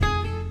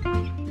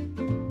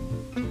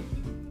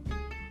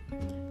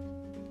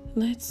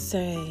Let's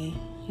say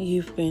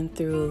you've been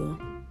through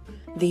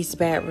these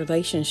bad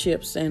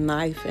relationships in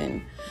life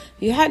and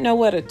you had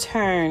nowhere to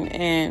turn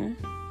and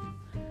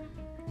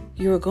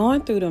you were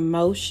going through the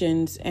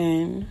motions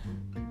and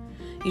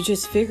you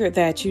just figured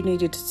that you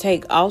needed to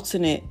take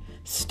alternate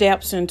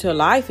steps into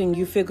life and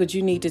you figured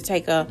you need to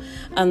take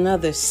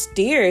another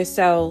steer.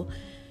 So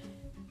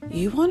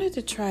you wanted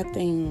to try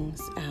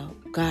things out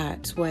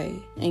God's way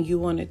and you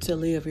wanted to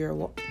live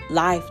your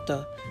life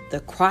the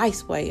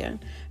Christ way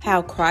and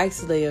how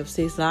Christ lives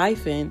his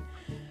life, and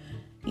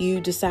you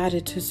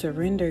decided to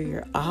surrender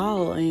your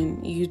all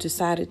and you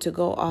decided to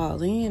go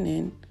all in,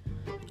 and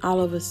all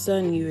of a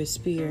sudden you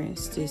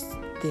experienced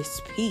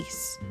this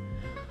peace.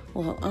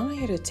 Well, I'm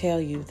here to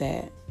tell you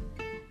that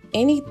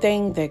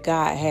anything that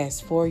God has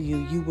for you,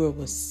 you will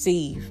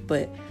receive,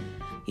 but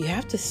you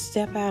have to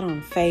step out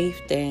on faith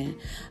and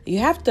you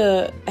have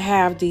to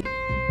have the